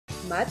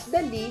Bagamat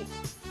dali,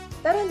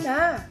 tara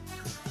na!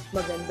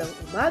 Magandang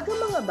umaga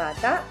mga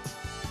bata!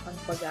 Ang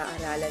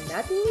pag-aaralan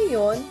natin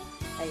ngayon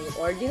ay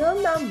ordinal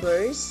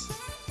numbers,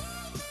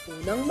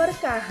 unang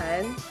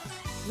markahan,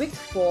 week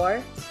 4,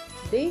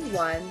 day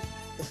 1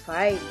 to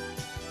 5.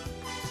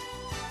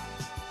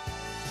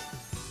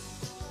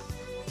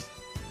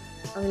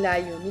 Ang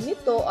layunin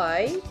nito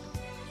ay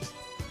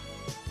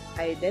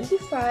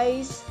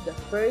identifies the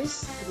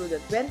first through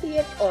the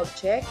 20th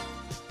object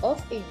of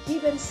a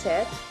given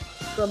set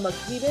from a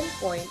given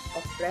point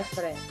of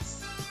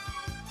reference.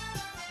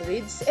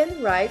 Reads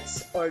and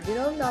writes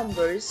ordinal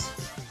numbers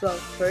from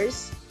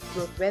 1st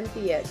through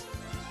 20th.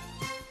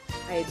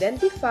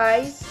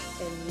 Identifies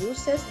and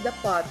uses the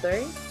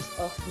pattern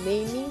of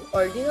naming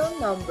ordinal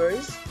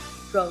numbers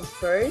from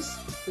 1st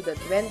to the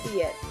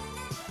 20th.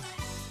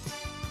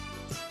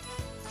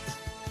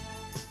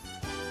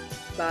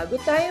 Bago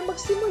tayo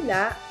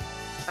magsimula,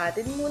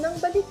 atin munang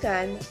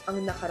balikan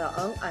ang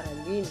nakaraang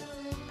aralin.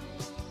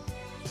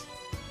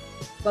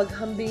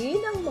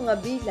 Paghambingin ang mga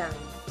bilang.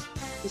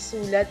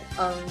 Isulat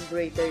ang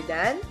greater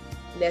than,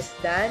 less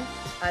than,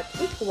 at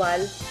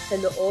equal sa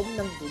loob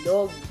ng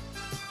bilog.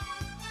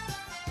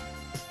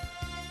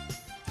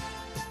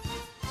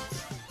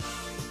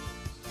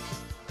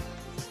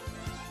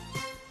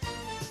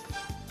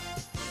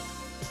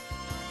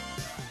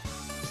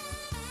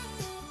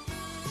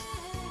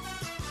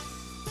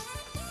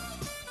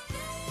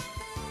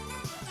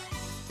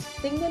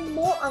 Tingnan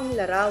mo ang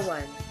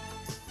larawan.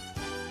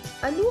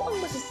 Ano ang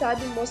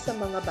masasabi mo sa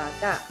mga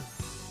bata?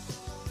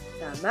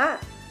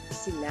 Tama,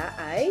 sila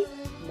ay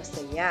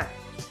masaya.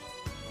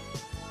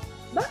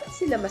 Bakit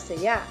sila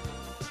masaya?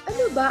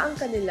 Ano ba ang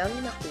kanilang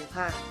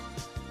nakuha?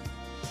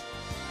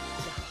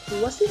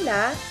 Nakakuha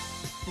sila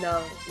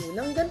ng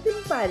unang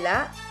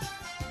gantimpala,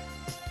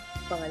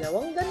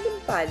 pangalawang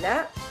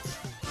gantimpala,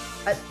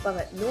 at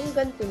pangatlong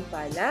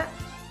gantimpala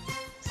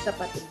sa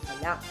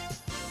patimpalak.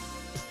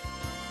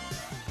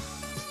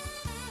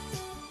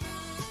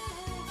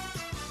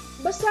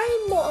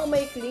 Basahin mo ang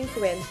maikling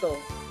kwento.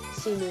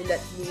 Sinulat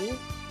ni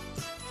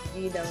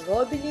Ginang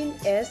Robilin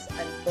S.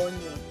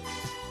 Antonio.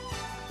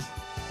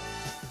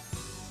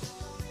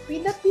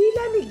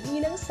 Pinapila ni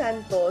Ginang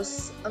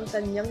Santos ang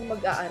kanyang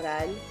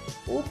mag-aaral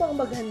upang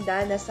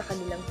maghanda na sa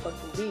kanilang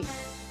pag-uwi.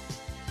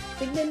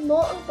 Tingnan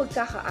mo ang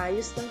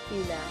pagkakaayos ng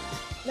pila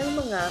ng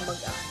mga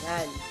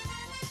mag-aaral.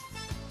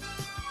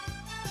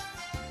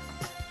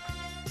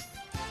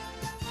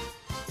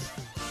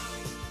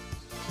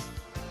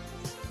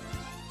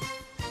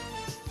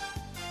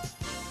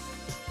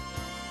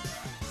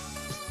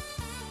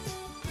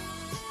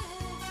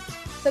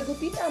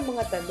 Sagutin ang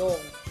mga tanong.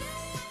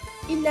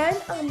 Ilan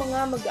ang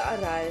mga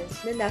mag-aaral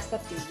na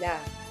nasa pila?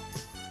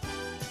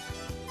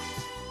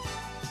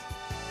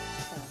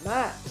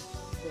 Tama,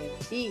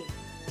 20.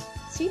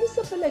 Sino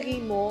sa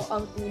palagay mo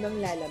ang unang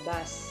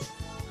lalabas?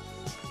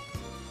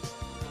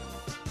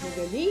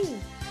 Magaling!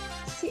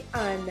 Si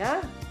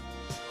Ana.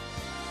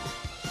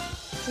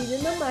 Sino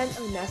naman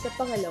ang nasa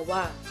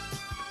pangalawa?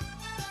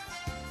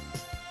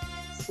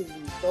 Si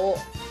Lito.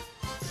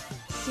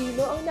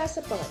 Sino ang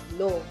nasa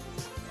pangatlo?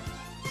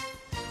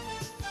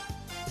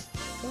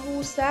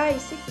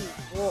 Mahusay, si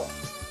Kiko.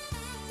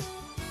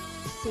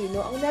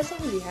 Sino ang nasa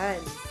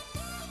hulihan?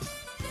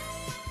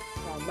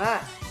 Tama,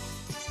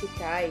 si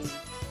Kai.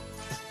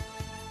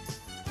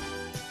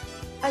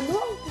 Ano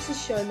ang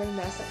posisyon ng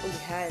nasa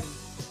ulihan?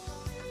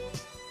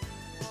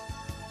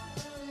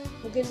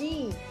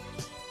 Magaling,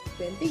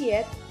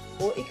 20th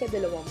o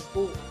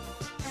ika-20.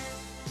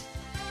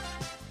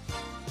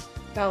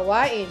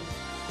 Gawain.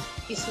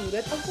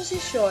 Isulat ang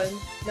posisyon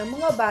ng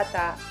mga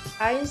bata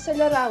ayon sa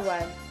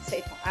larawan sa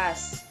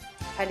itaas.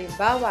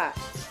 Halimbawa,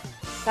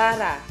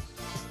 Sarah,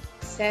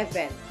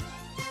 7.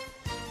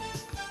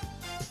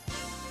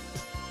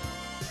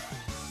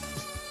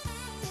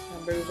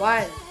 Number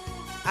 1,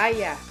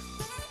 Aya.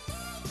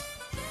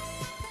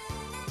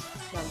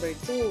 Number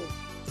 2,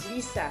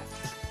 Lisa.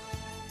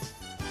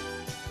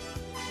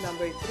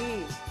 Number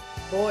 3,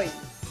 Boy.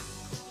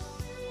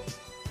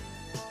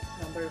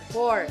 Number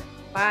 4,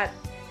 Pat.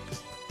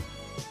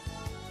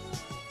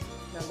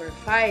 Number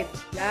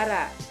 5,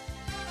 Lara.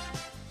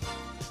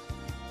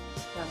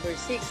 Number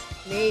 6,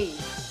 May.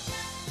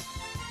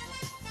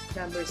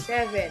 Number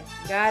 7,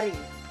 Gary.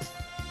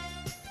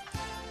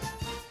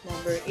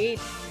 Number 8,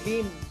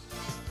 Bim.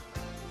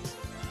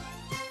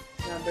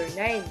 Number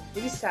 9,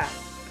 Lisa.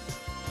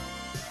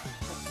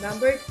 At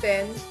number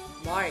 10,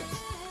 Mark.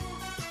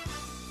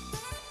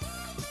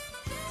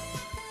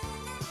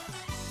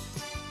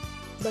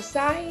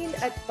 Basahin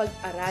at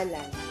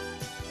pag-aralan.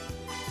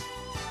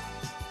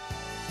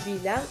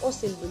 Bilang o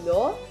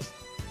simbolo,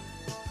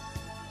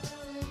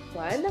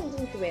 1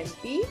 hanggang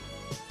 20,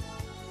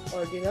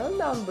 ordinal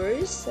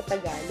numbers sa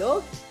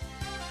Tagalog,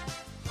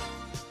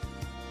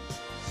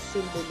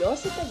 simbolo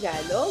sa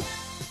Tagalog,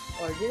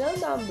 ordinal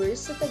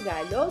numbers sa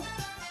Tagalog,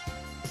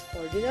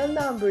 ordinal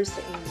numbers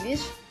sa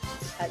English,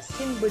 at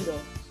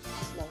simbolo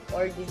ng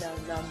ordinal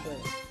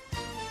number.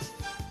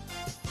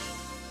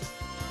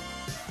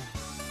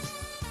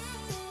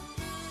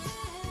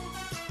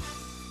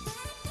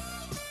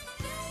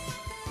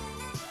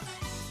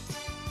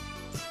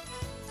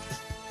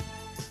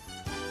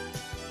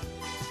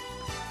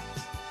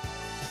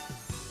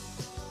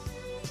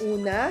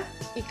 una,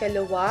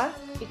 ikalawa,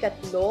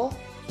 ikatlo,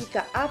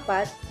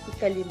 ikaapat,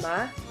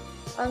 ikalima,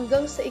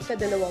 hanggang sa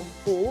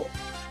ikadalawampu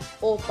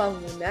o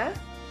panguna,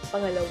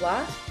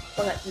 pangalawa,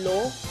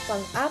 pangatlo,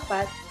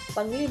 pang-apat,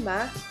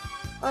 panglima,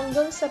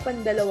 hanggang sa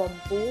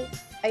pandalawampu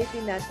ay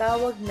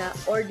tinatawag na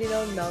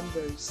ordinal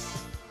numbers.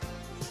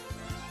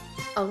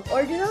 Ang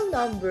ordinal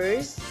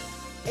numbers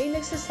ay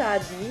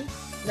nagsasabi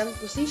ng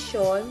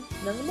posisyon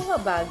ng mga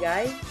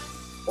bagay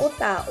o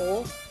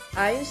tao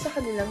ayon sa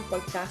kanilang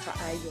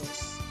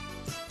pagkakaayos.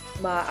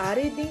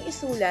 Maaari ding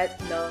isulat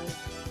ng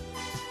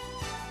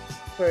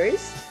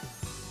first,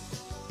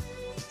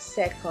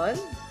 second,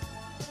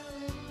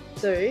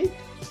 third,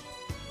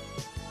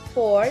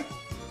 fourth,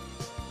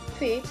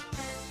 fifth,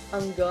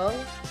 hanggang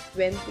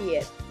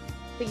 20th.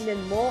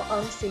 Tingnan mo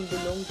ang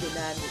simbolong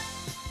ginamit.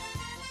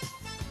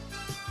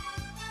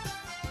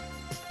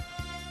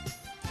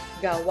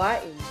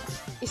 Gawain.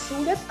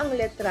 Isulat ang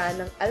letra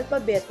ng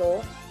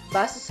alpabeto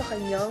base sa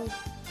kanyang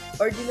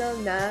ordinal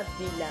na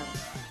bilang.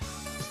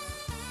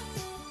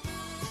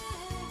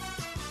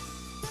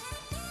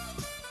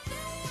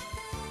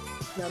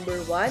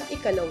 Number 1,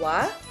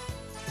 ikalawa.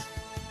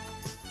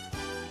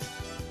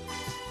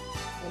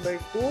 Number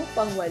 2,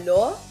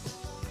 pangwalo.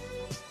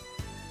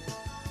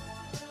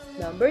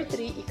 Number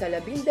 3,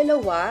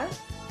 ikalabindalawa.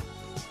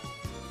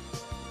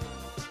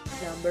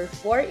 Number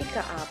 4,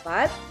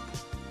 ikaapat.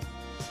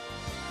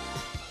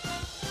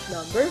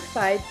 Number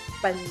 5,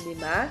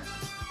 panlima.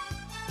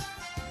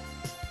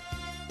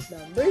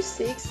 Number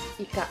 6,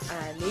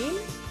 ika-anim.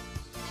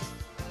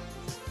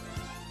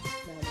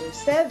 Number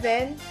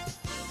 7,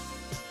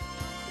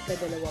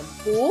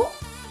 ikadalawampu.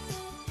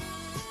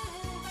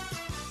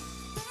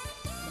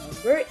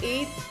 Number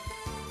 8,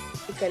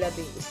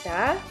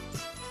 ikalabing-isa.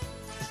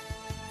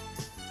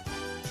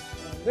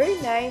 Number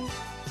 9,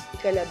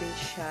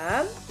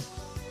 ikalabing-siyam.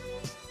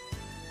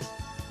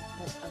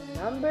 At ang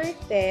number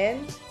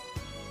 10,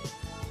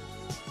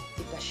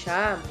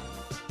 ika-siyam.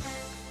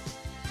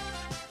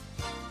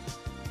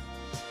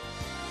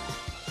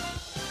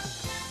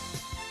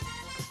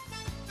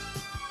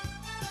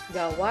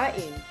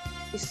 Gawain.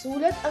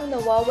 Isulat ang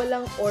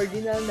nawawalang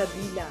ordinal na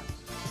bilang.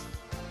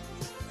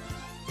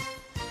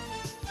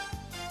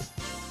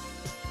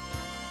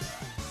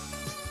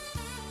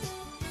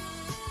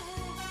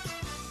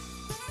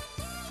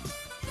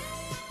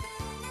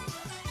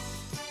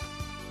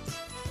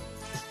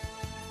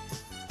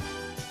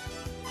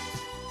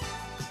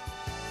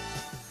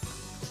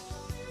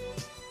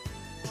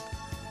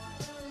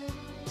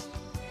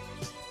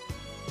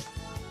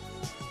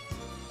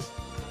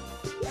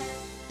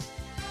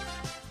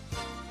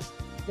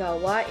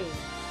 Gawain.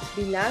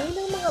 Bilangin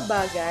ang mga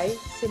bagay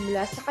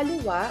simula sa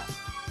kaliwa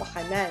pa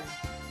kanan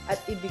at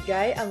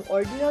ibigay ang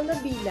ordinal na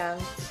bilang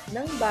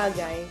ng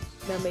bagay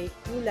na may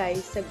kulay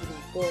sa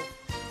grupo.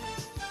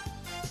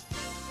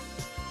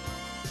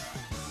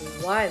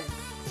 Number 1.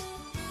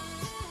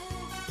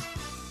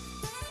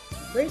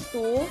 Number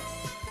 2.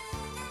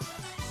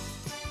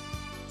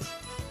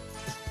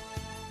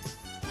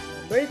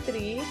 Number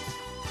 3.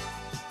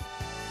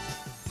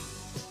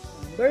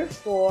 Number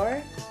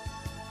 4.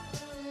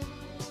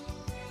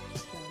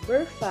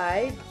 Number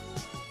 5.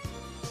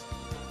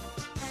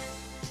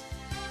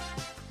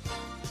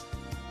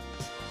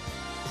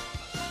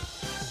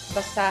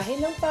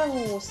 Basahin ang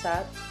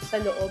pangungusap sa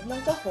loob ng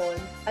kahon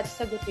at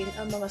sagutin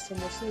ang mga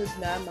sumusunod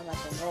na mga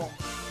tanong.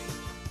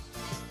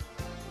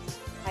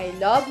 I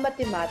love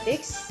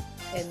mathematics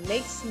and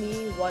makes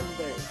me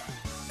wonder.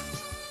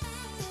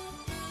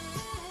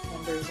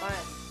 Number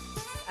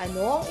 1.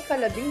 Ano ang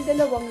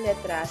ikalabing-dalawang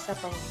letra sa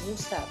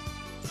pangungusap?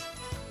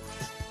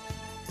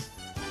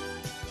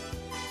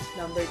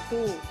 Number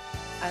 2.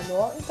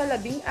 Ano ang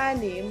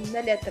ikalabing-anim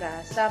na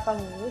letra sa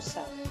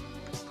pangungusap?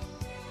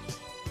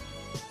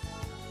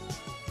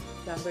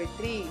 Number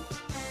 3.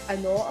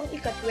 Ano ang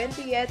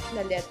ika-20th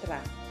na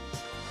letra?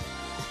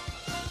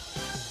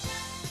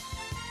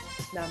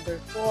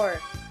 Number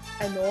 4.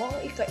 Ano ang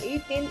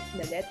ika-18th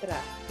na letra?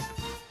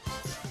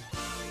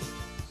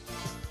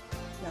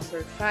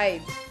 Number 5.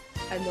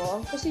 Ano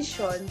ang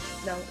posisyon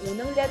ng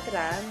unang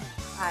letra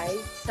ay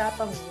sa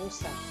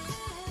pangungusap?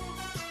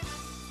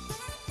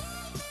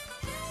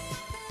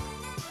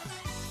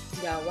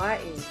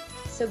 Gawain.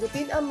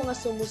 Sagutin ang mga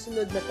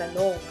sumusunod na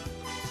tanong.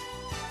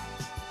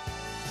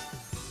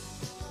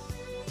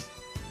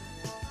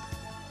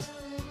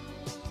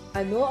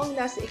 Ano ang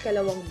nasa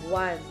ikalawang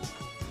buwan?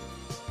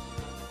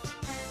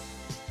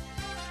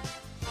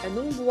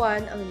 Anong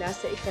buwan ang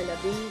nasa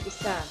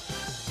ikalabing-isa?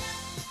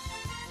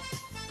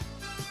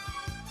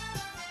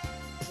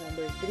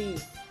 Number 3.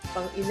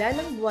 Pang-ilan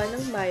ang buwan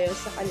ng Mayo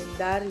sa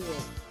kalendaryo?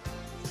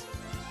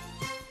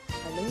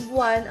 Anong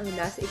buwan ang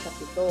nasa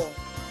ikapito?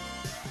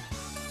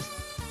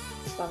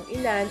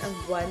 Pang-ilan ang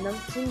buwan ng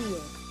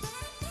Hunyo?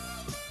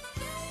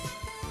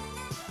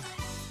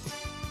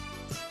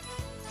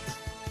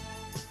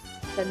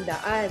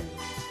 Tandaan,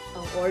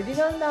 ang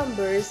ordinal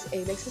numbers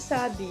ay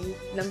nagsasabi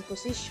ng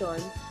posisyon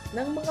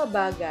ng mga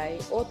bagay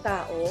o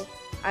tao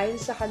ayon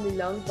sa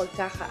kanilang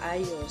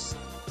pagkakaayos.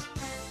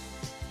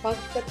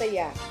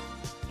 Pagtataya.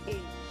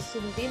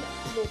 Sundin ang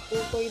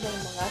tinutukoy ng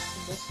mga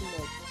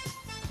sumusunod.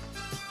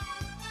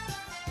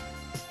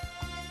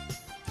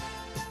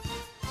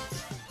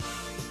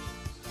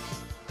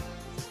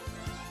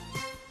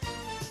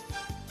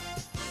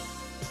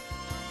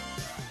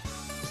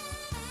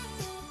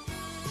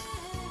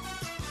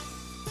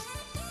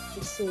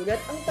 Isulat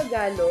ang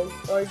Tagalog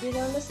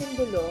ordinal na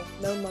simbolo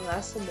ng mga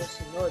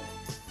sumusunod.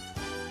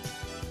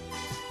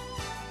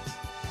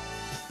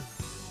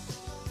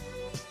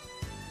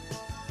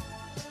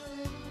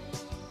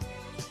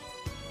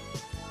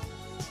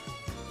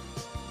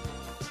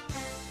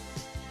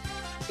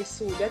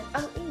 Isulat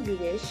ang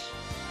English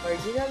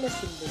ordinal na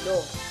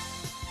simbolo.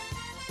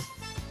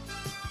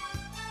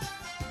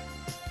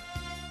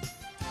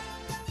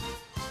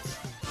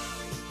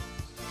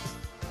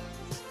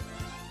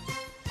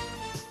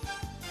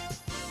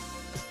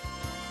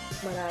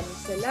 Maraming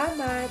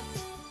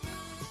salamat!